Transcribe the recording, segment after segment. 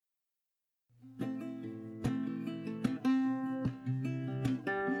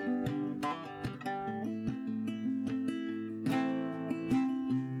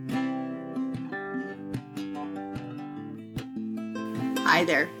Hi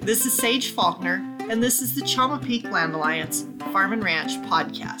there, this is Sage Faulkner, and this is the Chama Peak Land Alliance Farm and Ranch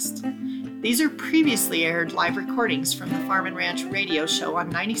podcast. These are previously aired live recordings from the Farm and Ranch radio show on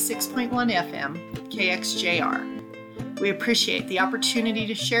 96.1 FM, KXJR. We appreciate the opportunity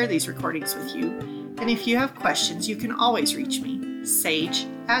to share these recordings with you, and if you have questions, you can always reach me,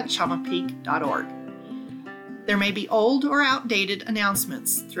 sage@chamapeak.org. There may be old or outdated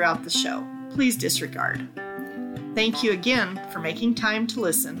announcements throughout the show. Please disregard. Thank you again for making time to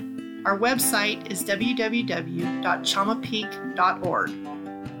listen. Our website is www.chamapeak.org.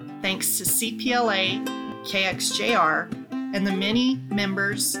 Thanks to CPLA, KXJR, and the many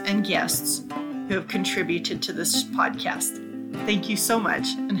members and guests who have contributed to this podcast. Thank you so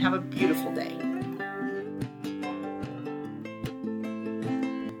much and have a beautiful day.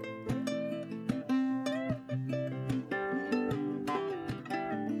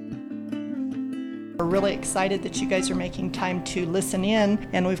 We're really excited that you guys are making time to listen in,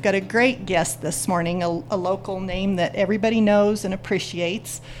 and we've got a great guest this morning, a local name that everybody knows and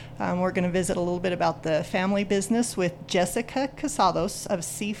appreciates. We're going to visit a little bit about the family business with Jessica Casados of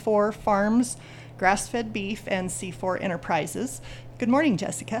C4 Farms, Grass-Fed Beef, and C4 Enterprises. Good morning,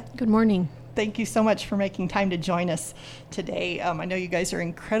 Jessica. Good morning. Thank you so much for making time to join us today. I know you guys are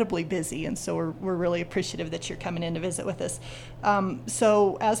incredibly busy, and so we're really appreciative that you're coming in to visit with us.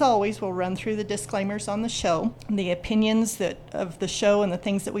 So as always, we'll run through the disclaimers on the show. The opinions of the show and the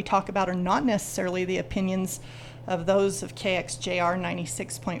things that we talk about are not necessarily the opinions of those of KXJR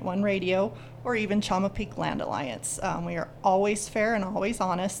 96.1 radio or even Chama Peak Land Alliance. We are always fair and always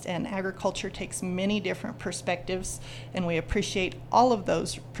honest, and agriculture takes many different perspectives, and we appreciate all of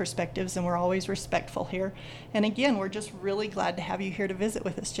those perspectives, and we're always respectful here. And again, we're just really glad to have you here to visit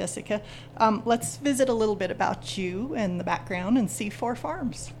with us, Jessica. Let's visit a little bit about you and the background and C4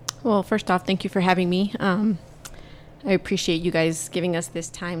 Farms. Well, first off, thank you for having me. I appreciate you guys giving us this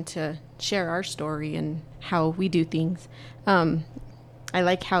time to share our story and how we do things. I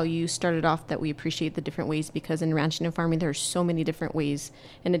like how you started off that we appreciate the different ways, because in ranching and farming, there are so many different ways.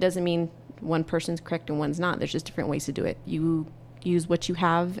 And it doesn't mean one person's correct and one's not. There's just different ways to do it. You use what you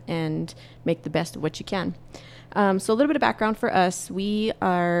have and make the best of what you can. So a little bit of background for us. We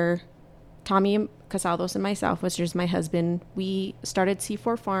are Tommy Casados and myself, which is my husband. We started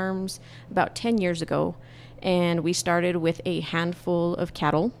C4 Farms about 10 years ago, and we started with a handful of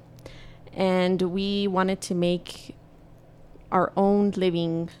cattle. And we wanted to make our own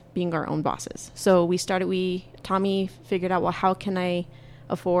living being our own bosses. So Tommy figured out, well, how can I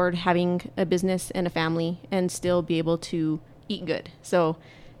afford having a business and a family and still be able to eat good? So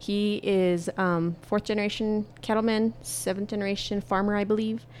he is fourth generation cattleman, seventh generation farmer, I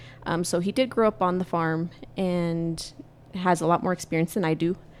believe. So he did grow up on the farm and has a lot more experience than I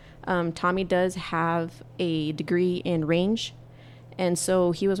do. Tommy does have a degree in range, and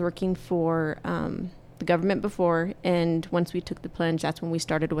so he was working for the government before, and once we took the plunge, that's when we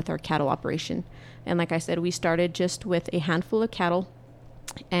started with our cattle operation. And like I said, we started just with a handful of cattle,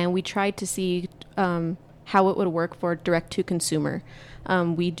 and we tried to see how it would work for direct to consumer.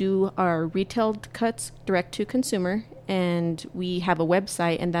 We do our retail cuts direct to consumer, and we have a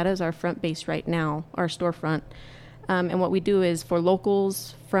website, and that is our front base right now, our storefront. And what we do is for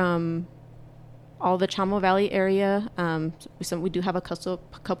locals from all the Chama Valley area. We do have a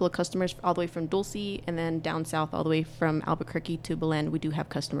couple of customers all the way from Dulce, and then down south all the way from Albuquerque to Belen. We do have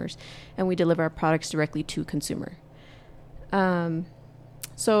customers, and we deliver our products directly to consumer.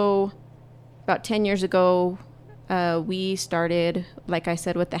 So about 10 years ago, we started, like I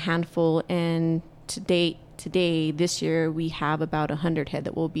said, with a handful, and today, this year, we have about 100 head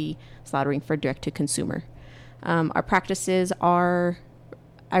that we'll be slaughtering for direct to consumer. Our practices are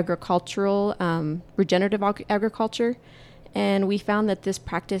agricultural, regenerative agriculture, and we found that this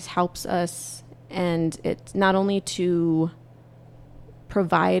practice helps us, and it's not only to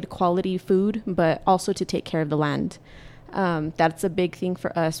provide quality food, but also to take care of the land. That's a big thing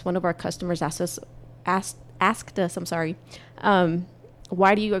for us. One of our customers asked us,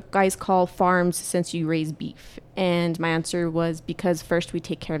 why do you guys call farms since you raise beef? And my answer was, because first we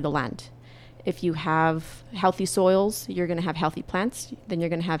take care of the land. If you have healthy soils, you're going to have healthy plants, then you're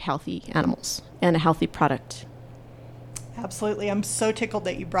going to have healthy animals and a healthy product. Absolutely. I'm so tickled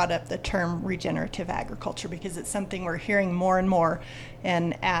that you brought up the term regenerative agriculture, because it's something we're hearing more and more.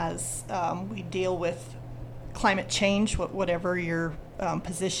 And as we deal with climate change, whatever your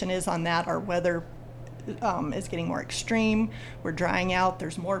position is on that, our weather is getting more extreme. We're drying out.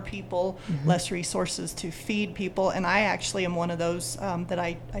 There's more people, less resources to feed people. And I actually am one of those that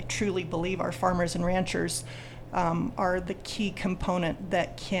I truly believe our farmers and ranchers are the key component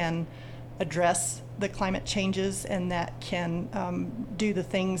that can address the climate changes and that can do the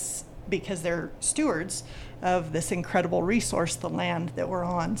things because they're stewards of this incredible resource, the land that we're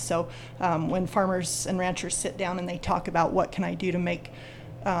on. So when farmers and ranchers sit down and they talk about what can I do to make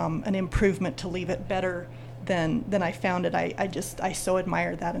an improvement to leave it better than I found it, I so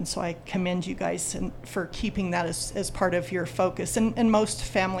admire that, and so I commend you guys for keeping that as part of your focus. And most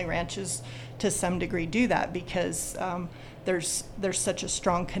family ranches to some degree do that because there's such a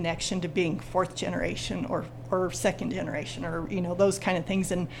strong connection to being fourth generation or second generation, or those kind of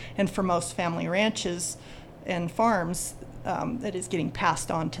things, and for most family ranches and farms, that is getting passed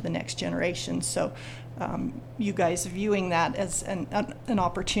on to the next generation. So you guys viewing that as an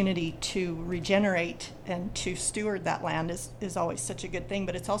opportunity to regenerate and to steward that land is always such a good thing,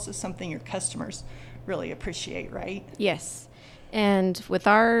 but it's also something your customers really appreciate, right? Yes. And with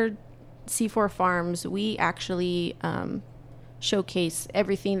our C4 farms, we actually showcase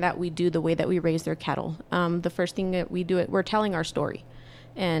everything that we do, the way that we raise their cattle. The first thing that we do, we're telling our story,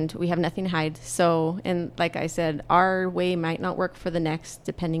 and we have nothing to hide. So, and like I said, our way might not work for the next,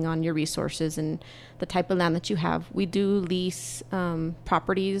 depending on your resources and the type of land that you have. We do lease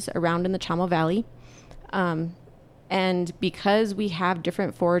properties around in the Chama Valley. And because we have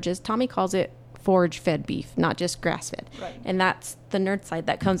different forages, Tommy calls it forage-fed beef, not just grass-fed. Right. And that's the nerd side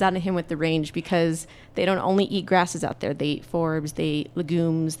that comes out of him with the range, because they don't only eat grasses out there. They eat forbs, they eat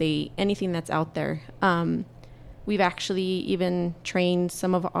legumes, they eat anything that's out there. We've actually even trained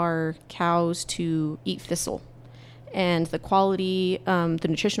some of our cows to eat thistle. And the quality, the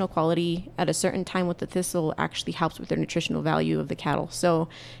nutritional quality at a certain time with the thistle actually helps with their nutritional value of the cattle. So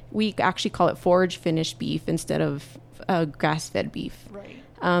we actually call it forage-finished beef instead of grass-fed beef. Right.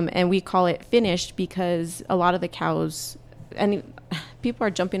 And we call it finished because a lot of the cows, and people are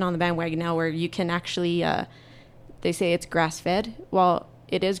jumping on the bandwagon now where you can actually, they say it's grass-fed. Well,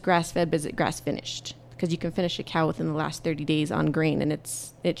 it is grass-fed, but it's grass-finished, because you can finish a cow within the last 30 days on grain, and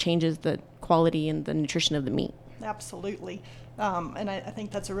it changes the quality and the nutrition of the meat. Absolutely. And I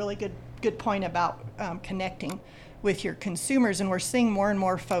think that's a really good point about connecting with your consumers, and we're seeing more and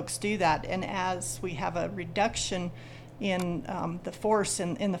more folks do that. And as we have a reduction in the force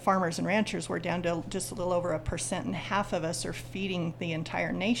in the farmers and ranchers, we're down to just a little over 1%, and half of us are feeding the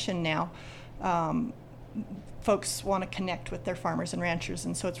entire nation now. Folks want to connect with their farmers and ranchers,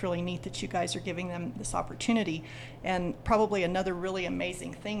 and so it's really neat that you guys are giving them this opportunity. And probably another really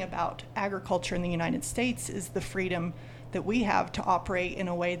amazing thing about agriculture in the United States is the freedom that we have to operate in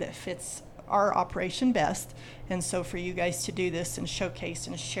a way that fits our operation best. And so for you guys to do this and showcase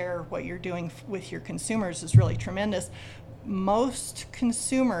and share what you're doing with your consumers is really tremendous. Most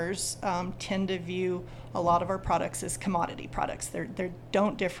consumers tend to view a lot of our products as commodity products. They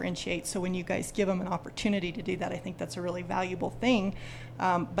don't differentiate. So when you guys give them an opportunity to do that, I think that's a really valuable thing.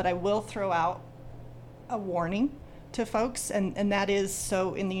 But I will throw out a warning to folks, and that is,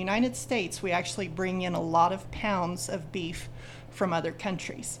 so in the United States, we actually bring in a lot of pounds of beef from other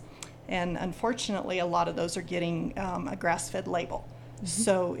countries. And unfortunately, a lot of those are getting a grass-fed label. Mm-hmm.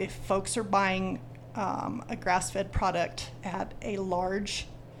 So if folks are buying a grass-fed product at a large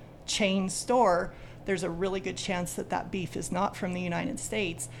chain store, there's a really good chance that beef is not from the United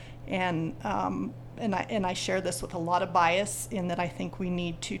States. And I share this with a lot of bias in that I think we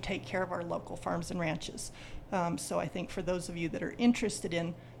need to take care of our local farms and ranches. So I think for those of you that are interested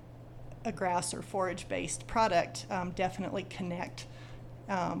in a grass or forage-based product, definitely connect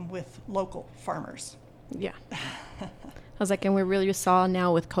with local farmers. Yeah. I was like, and we really saw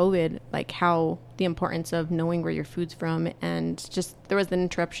now with COVID, like how the importance of knowing where your food's from, and just there was an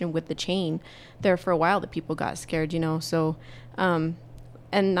interruption with the chain there for a while that people got scared, so, and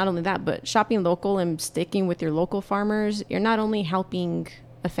not only that, but shopping local and sticking with your local farmers, you're not only helping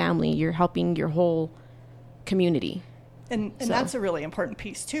a family, you're helping your whole community. And that's a really important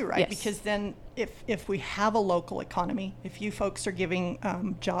piece too, right? Yes. Because then if we have a local economy, if you folks are giving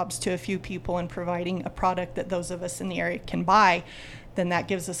jobs to a few people and providing a product that those of us in the area can buy, then that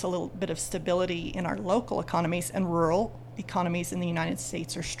gives us a little bit of stability in our local economies, and rural economies in the United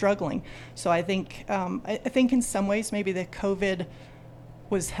States are struggling. So I think in some ways maybe the COVID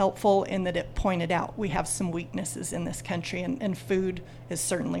was helpful in that it pointed out we have some weaknesses in this country, and food is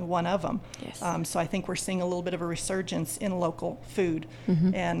certainly one of them. Yes. So I think we're seeing a little bit of a resurgence in local food,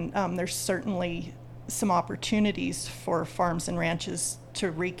 mm-hmm. and there's certainly some opportunities for farms and ranches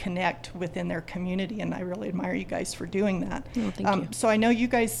to reconnect within their community, and I really admire you guys for doing that. Oh, thank you. So I know you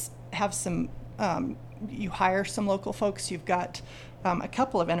guys have some, you hire some local folks, you've got a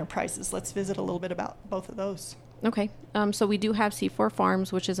couple of enterprises. Let's visit a little bit about both of those. Okay. So we do have C4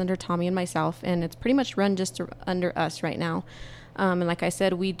 Farms, which is under Tommy and myself, and it's pretty much run just under us right now. And like I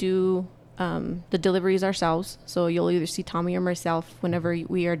said, we do the deliveries ourselves. So you'll either see Tommy or myself whenever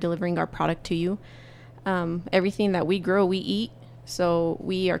we are delivering our product to you. Everything that we grow, we eat. So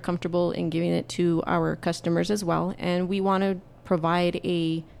we are comfortable in giving it to our customers as well. And we want to provide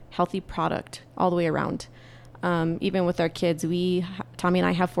a healthy product all the way around. Even with our kids, Tommy and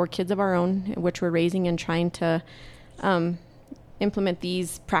I have 4 kids of our own, which we're raising and trying to implement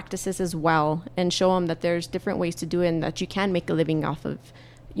these practices as well and show them that there's different ways to do it and that you can make a living off of,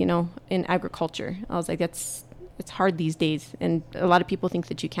 in agriculture. I was like, it's hard these days. And a lot of people think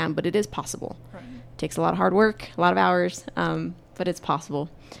that you can, but it is possible. Right. It takes a lot of hard work, a lot of hours, but it's possible.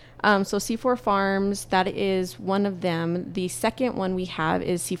 So C4 Farms, that is one of them. The second one we have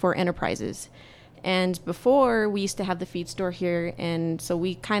is C4 Enterprises. And before, we used to have the feed store here, and so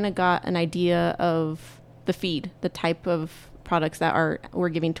we kind of got an idea of the feed, the type of products that we're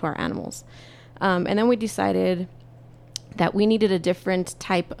giving to our animals. And then we decided that we needed a different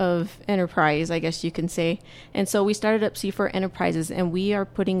type of enterprise, I guess you can say. And so we started up C4 Enterprises, and we are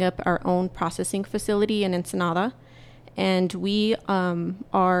putting up our own processing facility in Ensenada. And we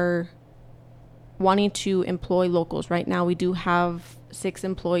are wanting to employ locals. Right now, we do have 6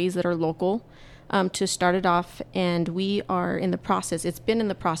 employees that are local. To start it off, and we are in the process. It's been in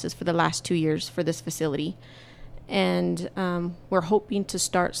the process for the last 2 years for this facility, and we're hoping to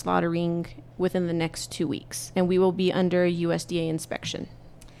start slaughtering within the next 2 weeks, and we will be under USDA inspection.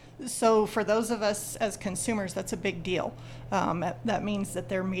 So for those of us as consumers, that's a big deal. That means that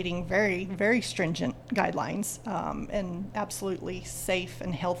they're meeting very, very stringent guidelines and absolutely safe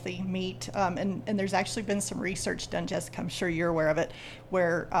and healthy meat. And there's actually been some research done, Jessica, I'm sure you're aware of it,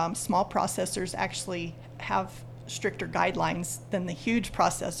 where small processors actually have stricter guidelines than the huge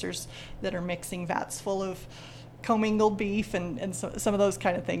processors that are mixing vats full of commingled beef and some of those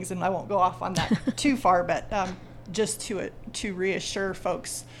kind of things. And I won't go off on that too far, but just to reassure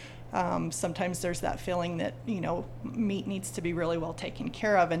folks, sometimes there's that feeling that, meat needs to be really well taken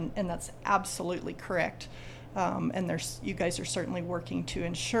care of, and that's absolutely correct. And you guys are certainly working to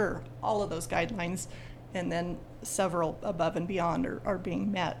ensure all of those guidelines, and then several above and beyond are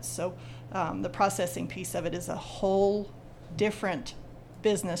being met. So the processing piece of it is a whole different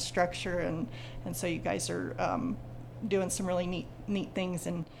business structure, and so you guys are doing some really neat things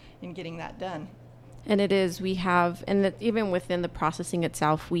in getting that done. And it is, we have, and even within the processing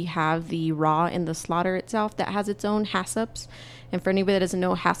itself, we have the raw and the slaughter itself that has its own HACCPs. And for anybody that doesn't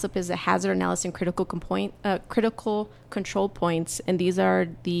know, HACCP is a hazard analysis and critical control points. And these are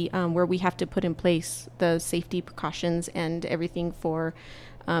the where we have to put in place the safety precautions and everything for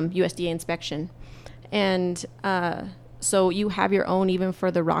USDA inspection. And so you have your own even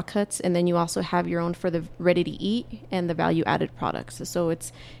for the raw cuts, and then you also have your own for the ready to eat and the value added products. So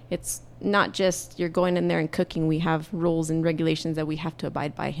it's not just you're going in there and cooking. We have rules and regulations that we have to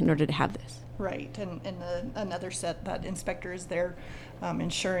abide by in order to have this. Right, and another set, that inspector is there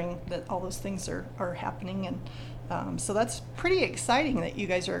ensuring that all those things are happening. And so that's pretty exciting that you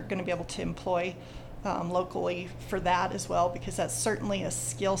guys are going to be able to employ locally for that as well, because that's certainly a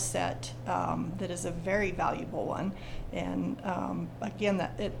skill set that is a very valuable one. And again,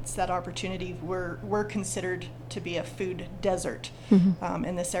 that it's that opportunity. We're considered to be a food desert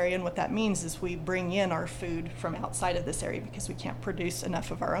in this area, and what that means is we bring in our food from outside of this area because we can't produce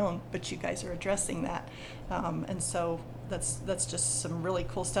enough of our own. But you guys are addressing that, and so that's just some really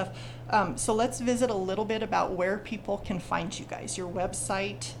cool stuff. So let's visit a little bit about where people can find you guys. Your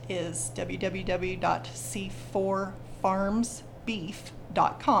website is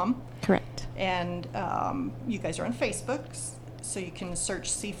www.c4farmsbeef.com. Correct. And you guys are on Facebook, so you can search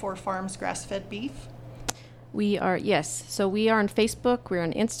C4 Farms Grass-Fed Beef. We are, yes. So we are on Facebook. We're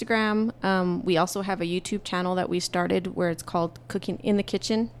on Instagram. We also have a YouTube channel that we started where it's called Cooking in the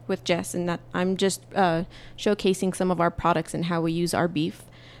Kitchen with Jess, and that I'm just showcasing some of our products and how we use our beef.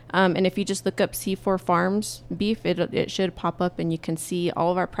 And if you just look up C4 Farms Beef, it should pop up, and you can see all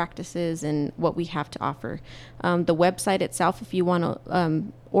of our practices and what we have to offer. The website itself, if you want to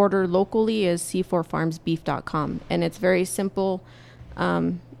order locally, is c4farmsbeef.com, and it's very simple.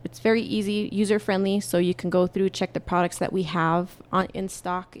 It's very easy, user-friendly, so you can go through, check the products that we have in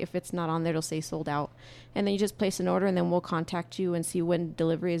stock. If it's not on there, it'll say sold out. And then you just place an order, and then we'll contact you and see when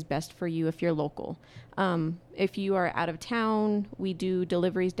delivery is best for you if you're local. If you are out of town, we do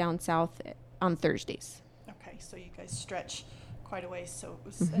deliveries down south on Thursdays. Okay, so you guys stretch quite a ways. So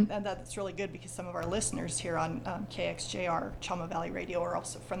and that's really good, because some of our listeners here on KXJR, Chama Valley Radio, are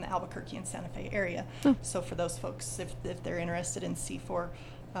also from the Albuquerque and Santa Fe area. So for those folks, if they're interested in C4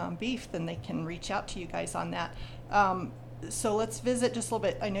 beef, then they can reach out to you guys on that. So let's visit just a little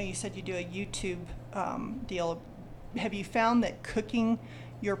bit. I know you said you do a YouTube deal. Have you found that cooking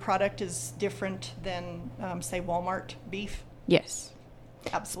your product is different than, say, Walmart beef? Yes.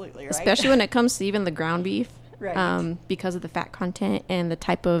 Absolutely, right? Especially when it comes to even the ground beef, Right. because of the fat content and the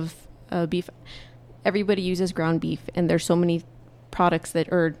type of beef. Everybody uses ground beef, and there's so many products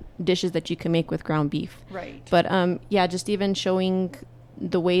or dishes that you can make with ground beef. Right. But just even showing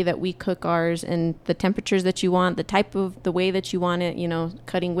the way that we cook ours and the temperatures that you want, the way that you want it,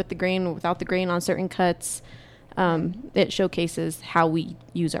 cutting with the grain or without the grain on certain cuts. It showcases how we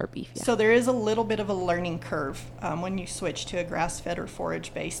use our beef. Yeah. So there is a little bit of a learning curve when you switch to a grass-fed or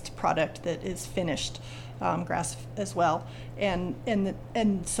forage-based product that is finished grass as well. And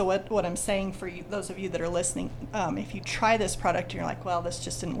so what I'm saying for you, those of you that are listening, if you try this product and you're like, well, this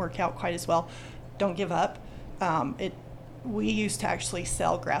just didn't work out quite as well, don't give up. We used to actually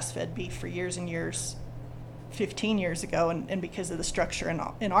sell grass-fed beef for years and years, 15 years ago, and because of the structure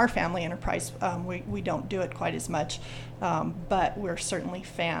in our family enterprise, we don't do it quite as much, but we're certainly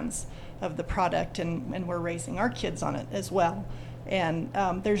fans of the product, and we're raising our kids on it as well. And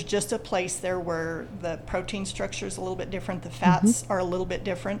there's just a place there where the protein structure is a little bit different, the fats are a little bit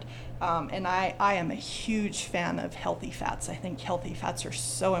different, and I am a huge fan of healthy fats. I think healthy fats are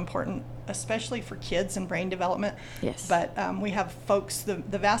so important, especially for kids and brain development. Yes. But we have folks, the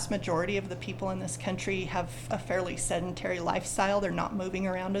vast majority of the people in this country have a fairly sedentary lifestyle. They're not moving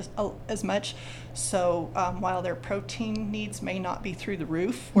around as much. So while their protein needs may not be through the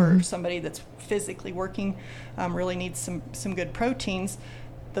roof, where somebody that's physically working really needs some good proteins,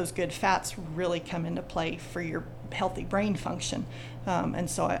 those good fats really come into play for your healthy brain function. And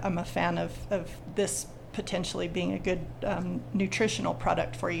so I'm a fan of this potentially being a good nutritional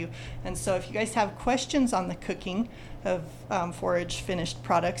product for you. And so if you guys have questions on the cooking of forage finished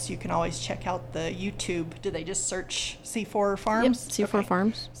products, you can always check out the YouTube. Do they just search C4 Farms? Yep, C4 Okay.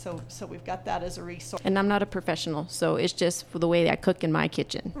 Farms. So we've got that as a resource. And I'm not a professional, so it's just for the way I cook in my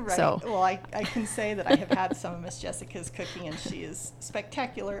kitchen. Right. So. Well, I can say that I have had some of Miss Jessica's cooking, and she is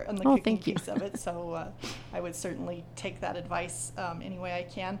spectacular on the cooking thank you. piece of it. So I would certainly take that advice any way I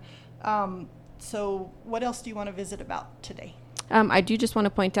can. So what else do you want to visit about today? I do just want to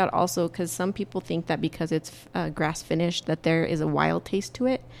point out also, because some people think that because it's grass finished that there is a wild taste to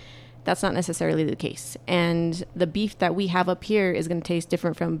it. That's not necessarily the case. And the beef that we have up here is going to taste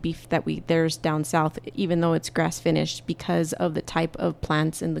different from beef that there's down south, even though it's grass finished, because of the type of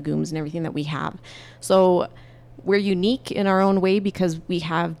plants and legumes and everything that we have. So we're unique in our own way because we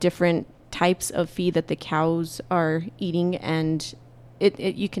have different types of feed that the cows are eating, and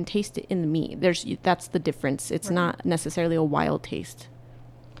you can taste it in the meat. That's the difference. It's Right. not necessarily a wild taste.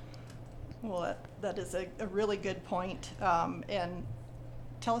 Well, that is a really good point. And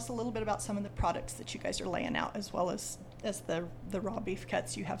tell us a little bit about some of the products that you guys are laying out, as well as the raw beef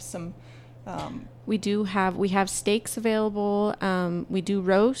cuts. You have some. We have steaks available. We do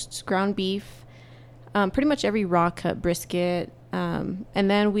roasts, ground beef, pretty much every raw cut brisket. And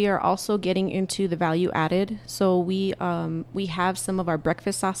then we are also getting into the value added. So we have some of our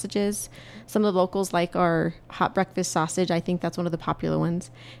breakfast sausages. Some of the locals like our hot breakfast sausage. I think that's one of the popular ones.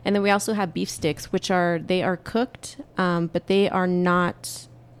 And then we also have beef sticks, which are cooked, but they are not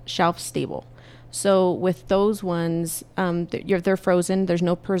shelf stable. So with those ones, they're frozen. There's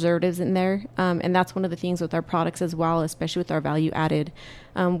no preservatives in there. And that's one of the things with our products as well, especially with our value added.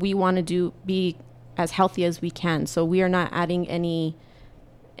 We want to be as healthy as we can. So we are not adding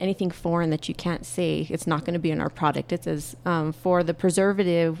anything foreign that you can't say it's not going to be in our product. It says for the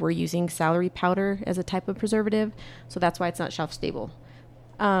preservative, we're using celery powder as a type of preservative. So that's why it's not shelf stable.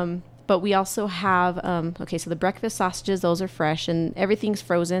 But we also have, so the breakfast sausages, those are fresh, and everything's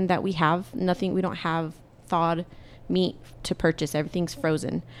frozen that we have. We don't have thawed meat to purchase. Everything's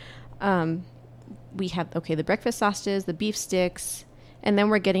frozen. We have, the breakfast sausages, the beef sticks, and then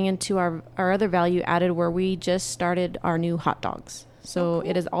we're getting into our other value added, where we just started our new hot dogs. So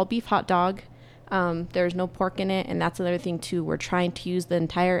It is all beef hot dog. There's no pork in it. And that's another thing too. We're trying to use the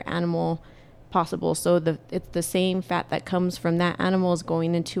entire animal possible. So it's the same fat that comes from that animal is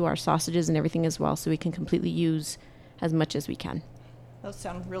going into our sausages and everything as well. So we can completely use as much as we can. Those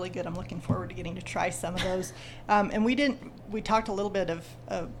sound really good. I'm looking forward to getting to try some of those. And we talked a little bit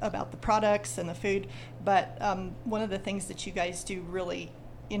about the products and the food, but one of the things that you guys do really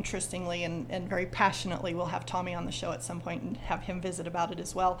interestingly and very passionately, we'll have Tommy on the show at some point and have him visit about it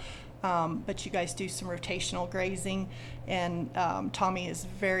as well. But you guys do some rotational grazing, and Tommy is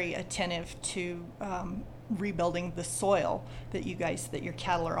very attentive to rebuilding the soil that your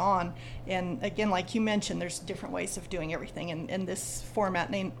cattle are on. And again, like you mentioned, there's different ways of doing everything, and this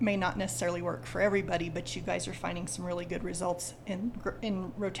format may not necessarily work for everybody, but you guys are finding some really good results in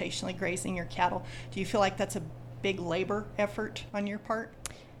rotationally grazing your cattle. Do you feel like that's a big labor effort on your part?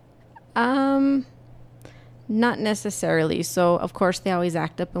 Not necessarily. So, of course, they always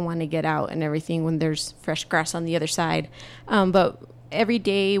act up and want to get out and everything when there's fresh grass on the other side. But every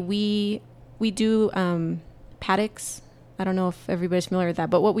day we do paddocks. I don't know if everybody's familiar with that,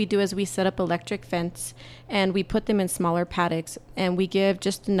 but what we do is we set up electric fence and we put them in smaller paddocks, and we give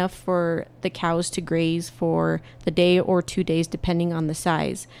just enough for the cows to graze for the day or 2 days, depending on the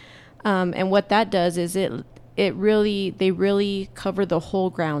size. And what that does is they really cover the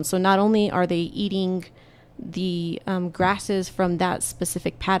whole ground. So not only are they eating the grasses from that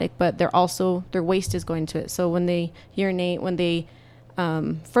specific paddock, but their waste is going to it. So when they urinate, when they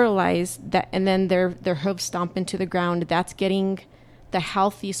fertilize that, and then their hooves stomp into the ground, that's getting the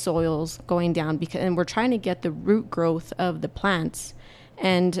healthy soils going down, and we're trying to get the root growth of the plants.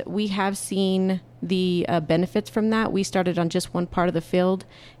 And we have seen the benefits from that. We started on just one part of the field,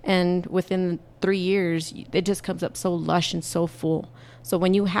 and within 3 years, it just comes up so lush and so full. So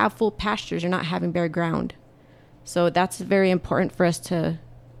when you have full pastures, you're not having bare ground. So that's very important for us to,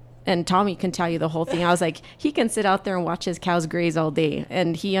 and Tommy can tell you the whole thing. I was like, he can sit out there and watch his cows graze all day,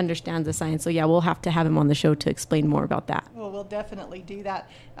 and he understands the science. So yeah, we'll have to have him on the show to explain more about that. Well, we'll definitely do that.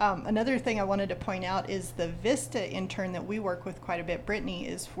 Another thing I wanted to point out is the Vista intern that we work with quite a bit, Brittany,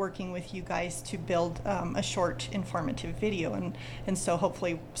 is working with you guys to build a short informative video. And so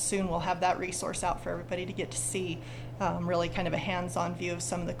hopefully soon we'll have that resource out for everybody to get to see really kind of a hands-on view of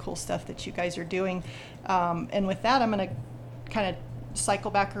some of the cool stuff that you guys are doing. And with that, I'm going to kind of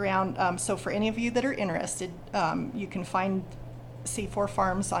cycle back around. So for any of you that are interested, you can find C4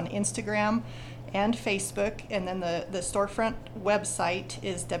 Farms on Instagram and Facebook, and then the storefront website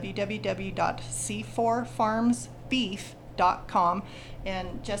is www.c4farmsbeef.com.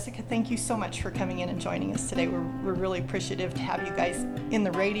 And Jessica, thank you so much for coming in and joining us today. We're really appreciative to have you guys in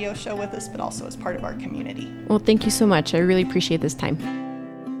the radio show with us, but also as part of our community. Well, thank you so much. I really appreciate this time.